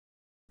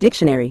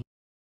Dictionary.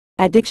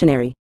 At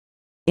dictionary.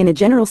 In a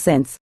general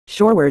sense,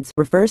 shorewards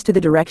refers to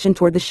the direction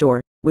toward the shore,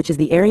 which is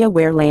the area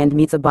where land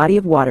meets a body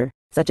of water,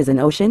 such as an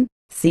ocean,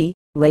 sea,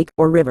 lake,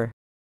 or river.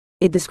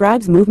 It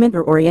describes movement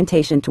or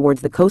orientation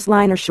towards the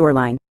coastline or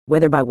shoreline,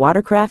 whether by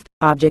watercraft,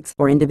 objects,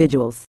 or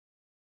individuals.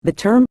 The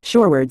term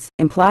shorewards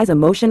implies a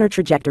motion or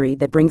trajectory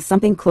that brings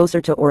something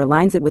closer to or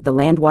aligns it with the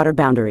land-water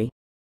boundary.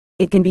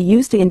 It can be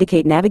used to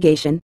indicate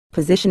navigation,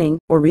 positioning,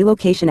 or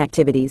relocation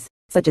activities,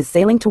 such as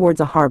sailing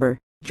towards a harbor,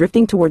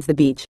 drifting towards the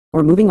beach,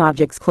 or moving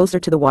objects closer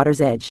to the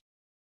water's edge.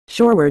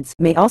 Shorewards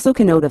may also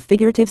connote a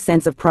figurative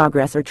sense of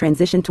progress or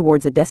transition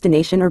towards a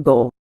destination or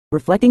goal,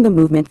 reflecting the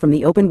movement from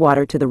the open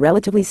water to the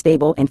relatively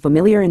stable and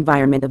familiar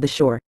environment of the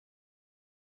shore.